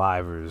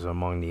survivors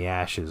among the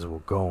ashes will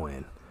go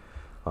in.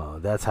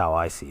 That's how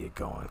I see it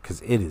going,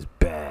 because it is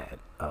bad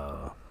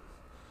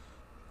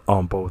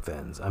on both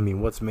ends. I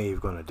mean, what's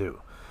Maeve going to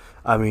do?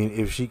 I mean,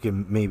 if she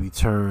can maybe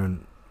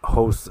turn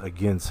hosts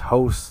against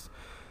hosts,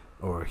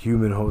 or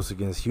human hosts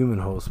against human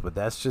hosts, but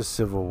that's just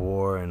civil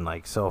war and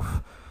like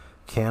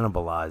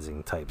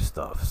self-cannibalizing type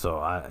stuff. So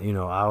I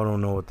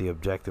don't know what the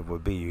objective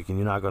would be. You're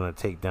not going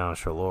to take down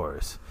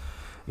Shalores.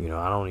 You know,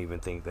 I don't even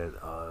think that.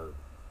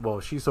 Well,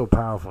 she's so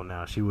powerful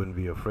now, she wouldn't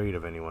be afraid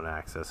of anyone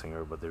accessing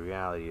her. But the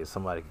reality is,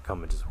 somebody could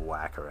come and just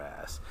whack her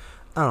ass.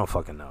 I don't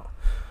fucking know.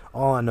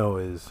 All I know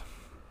is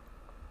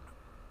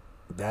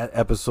that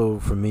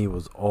episode for me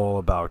was all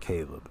about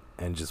Caleb,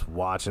 and just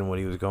watching what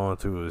he was going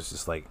through was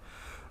just like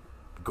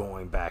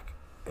going back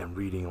and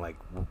reading like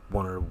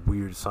one of the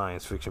weird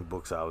science fiction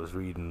books I was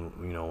reading,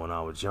 you know, when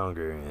I was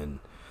younger, and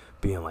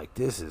being like,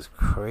 this is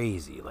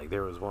crazy. Like,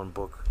 there was one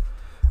book,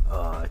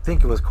 I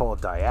think it was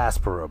called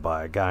Diaspora,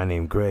 by a guy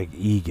named Greg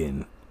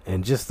Egan,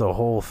 and just the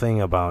whole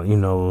thing about, you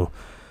know,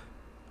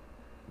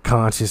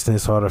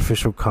 consciousness,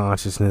 artificial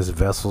consciousness,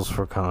 vessels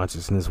for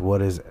consciousness,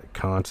 what is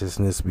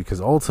consciousness, because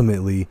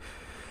ultimately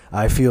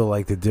I feel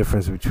like the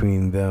difference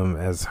between them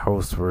as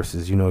hosts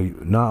versus, you know,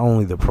 not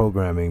only the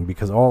programming,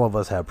 because all of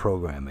us have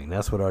programming.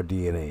 That's what our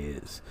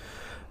DNA is.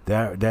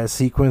 That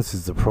sequence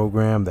is the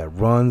program that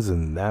runs,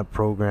 and that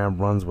program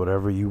runs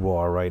whatever you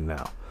are right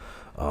now.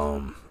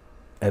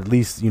 At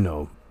least, you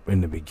know, in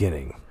the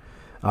beginning.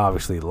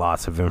 Obviously,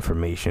 lots of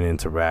information,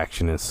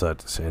 interaction, and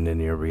such, and in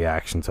your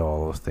reaction to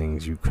all those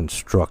things, you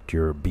construct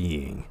your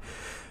being,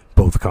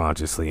 both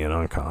consciously and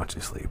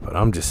unconsciously. But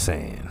I'm just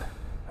saying,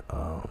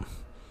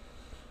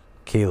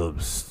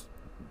 Caleb's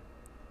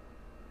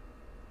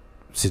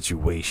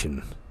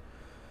situation,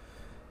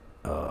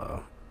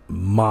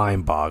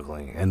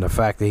 mind-boggling, and the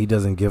fact that he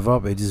doesn't give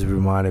up, it just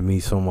reminded me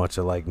so much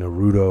of like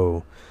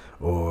Naruto,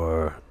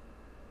 or,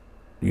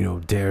 you know,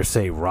 dare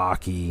say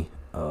Rocky.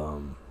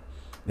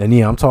 And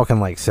yeah, I'm talking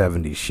like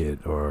 70s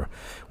shit, or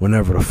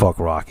whenever the fuck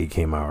Rocky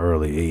came out,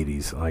 early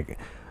 80s. Like,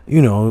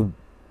 you know,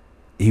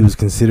 he was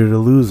considered a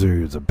loser.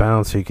 He was a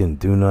bouncer. He couldn't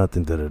do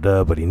nothing,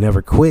 but he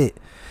never quit.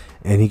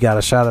 And he got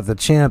a shot at the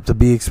champ to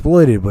be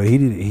exploited, but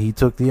he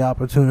took the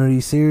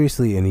opportunity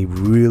seriously, and he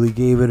really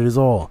gave it his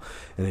all,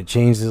 and it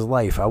changed his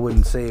life. I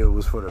wouldn't say it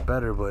was for the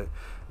better, but,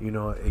 you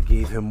know, it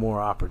gave him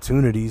more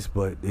opportunities.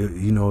 But it,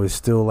 you know, it's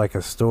still like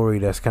a story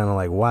that's kind of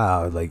like,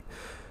 wow, like,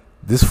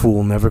 this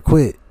fool never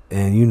quit,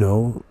 and, you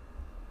know,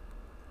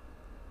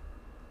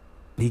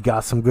 he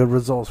got some good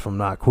results from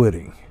not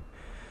quitting.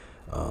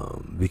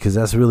 Because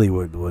that's really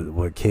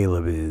what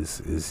Caleb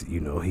is, you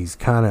know, he's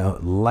kind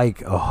of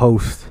like a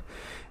host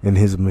in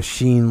his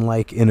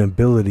machine-like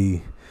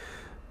inability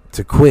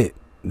to quit.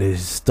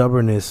 His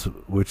stubbornness,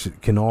 which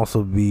can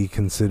also be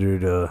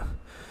considered a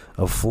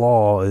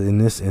flaw in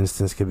this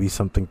instance, could be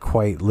something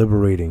quite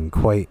liberating,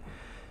 quite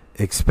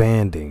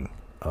expanding.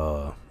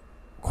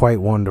 quite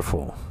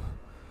wonderful.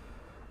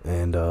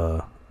 And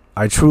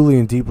I truly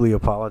and deeply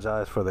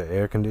apologize for the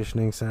air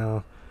conditioning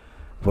sound,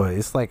 but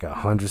it's like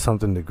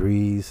 100-something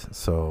degrees,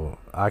 so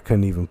I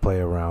couldn't even play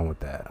around with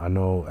that. I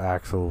know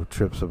Axel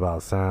trips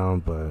about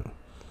sound, but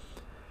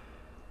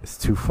it's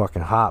too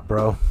fucking hot,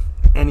 bro.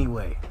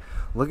 Anyway,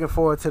 looking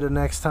forward to the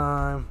next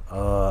time.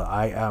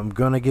 I'm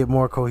gonna get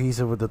more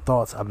cohesive with the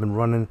thoughts. I've been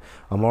running.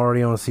 I'm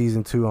already on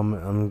season 2.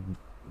 I'm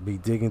be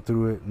digging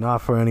through it, not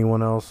for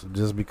anyone else,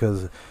 just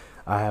because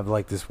I have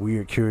like this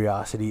weird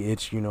curiosity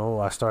itch.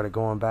 I started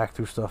going back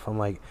through stuff. I'm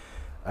like,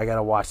 I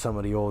gotta watch some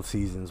of the old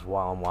seasons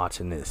while I'm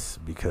watching this,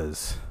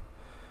 because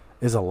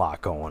there's a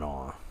lot going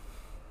on.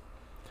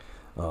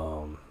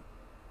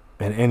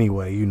 And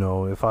anyway,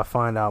 if I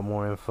find out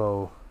more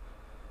info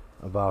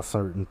about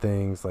certain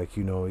things, like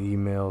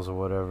emails or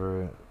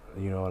whatever,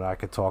 and I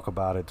could talk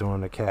about it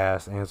during the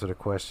cast, answer the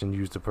question,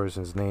 use the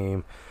person's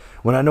name.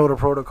 When I know the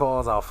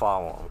protocols, I'll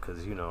follow them,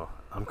 because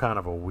I'm kind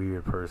of a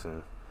weird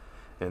person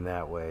in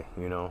that way.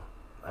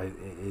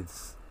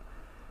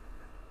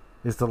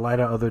 It's the light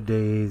of other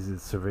days.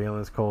 It's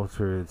surveillance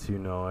culture. It's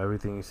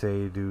everything you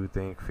say, do,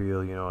 think,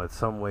 feel. In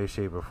some way,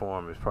 shape, or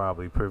form is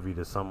probably privy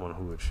to someone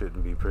who it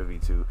shouldn't be privy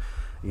to.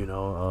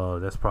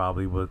 That's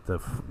probably what the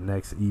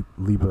next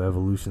leap of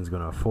evolution is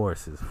gonna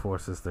force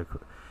us to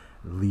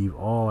leave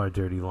all our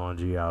dirty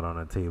laundry out on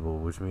the table,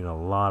 which means a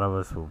lot of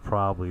us will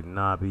probably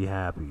not be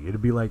happy.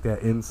 It'll be like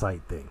that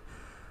insight thing,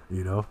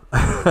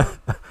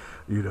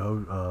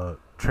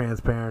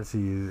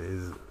 transparency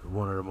is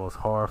one of the most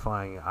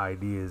horrifying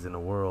ideas in the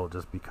world,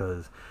 just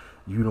because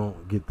you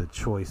don't get the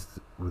choice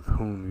with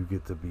whom you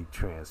get to be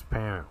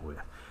transparent with,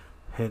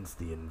 hence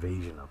the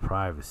invasion of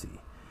privacy.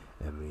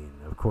 I mean,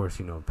 of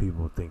course,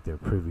 people think they're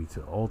privy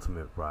to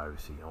ultimate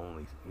privacy.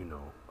 Only,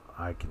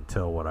 I can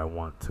tell what I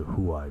want to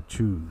who I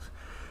choose.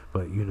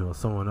 But,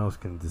 someone else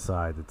can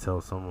decide to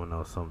tell someone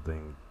else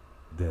something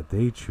that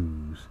they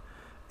choose.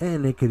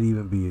 And it could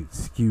even be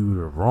skewed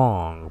or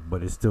wrong,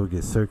 but it still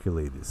gets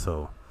circulated.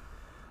 So,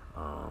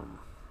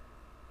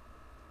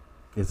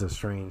 it's a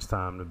strange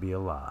time to be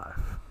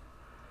alive.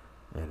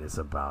 And it's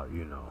about,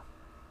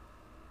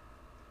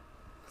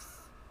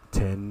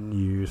 10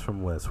 years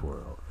from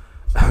Westworld.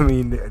 I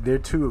mean, they're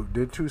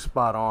too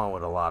spot on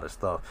with a lot of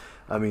stuff.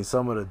 I mean,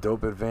 some of the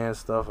dope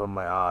advanced stuff, I'm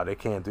like, they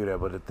can't do that.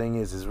 But the thing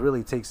is, it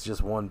really takes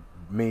just one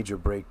major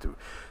breakthrough.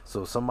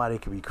 So somebody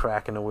could be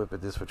cracking the whip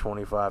at this for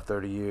 25,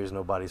 30 years.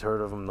 Nobody's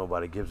heard of them.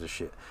 Nobody gives a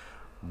shit.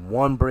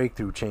 One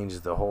breakthrough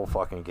changes the whole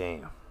fucking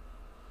game.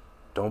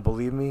 Don't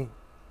believe me?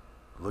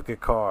 Look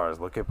at cars.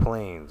 Look at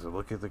planes.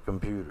 Look at the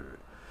computer.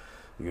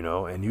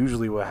 And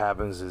usually what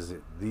happens is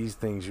that these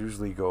things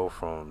usually go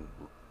from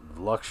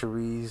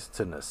luxuries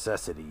to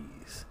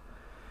necessities.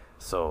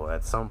 So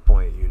at some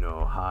point,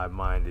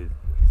 high-minded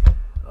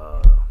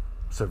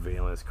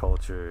surveillance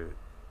culture,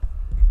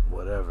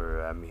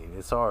 whatever, I mean,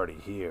 it's already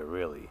here,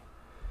 really.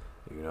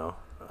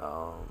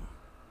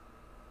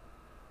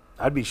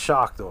 I'd be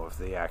shocked though if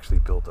they actually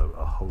built a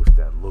host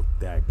that looked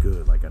that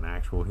good, like an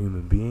actual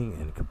human being,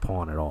 and could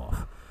pawn it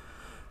off,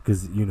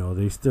 because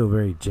they're still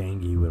very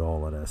janky with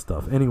all of that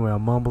stuff. Anyway,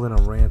 I'm mumbling,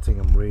 I'm ranting,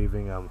 I'm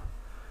raving, I'm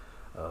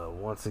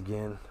once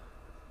again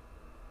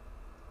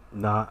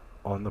not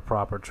on the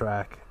proper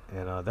track,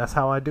 and that's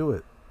how I do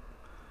it,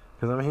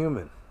 because I'm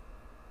human,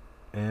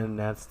 and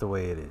that's the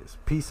way it is.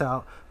 Peace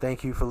out.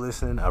 Thank you for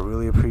listening. I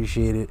really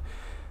appreciate it.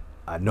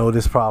 I know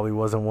this probably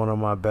wasn't one of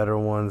my better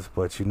ones,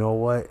 but you know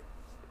what?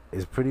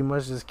 It's pretty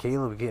much just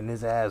Caleb getting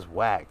his ass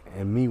whacked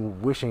and me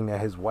wishing that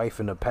his wife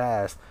in the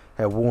past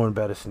had worn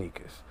better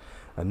sneakers.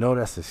 I know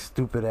that's a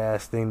stupid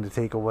ass thing to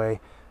take away,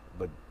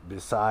 but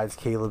besides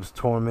Caleb's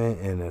torment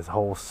and his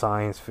whole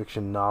science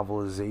fiction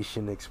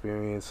novelization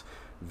experience,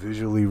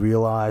 visually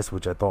realized,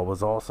 which I thought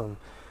was awesome,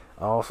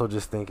 I also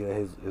just think that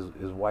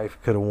his wife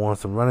could have worn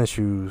some running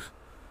shoes,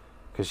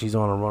 because she's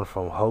on a run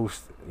from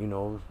Host.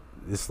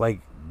 It's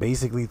like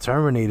basically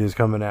Terminators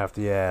coming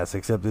after your ass,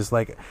 except it's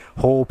like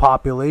whole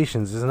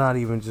populations. It's not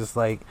even just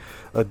like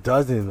a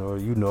dozen or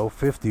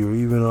 50 or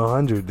even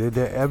 100.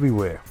 They're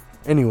everywhere.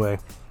 Anyway,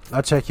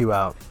 I'll check you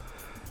out.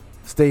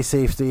 Stay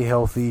safe, stay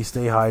healthy,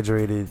 stay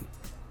hydrated,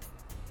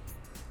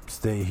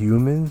 stay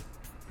human.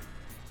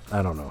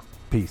 I don't know.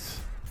 Peace.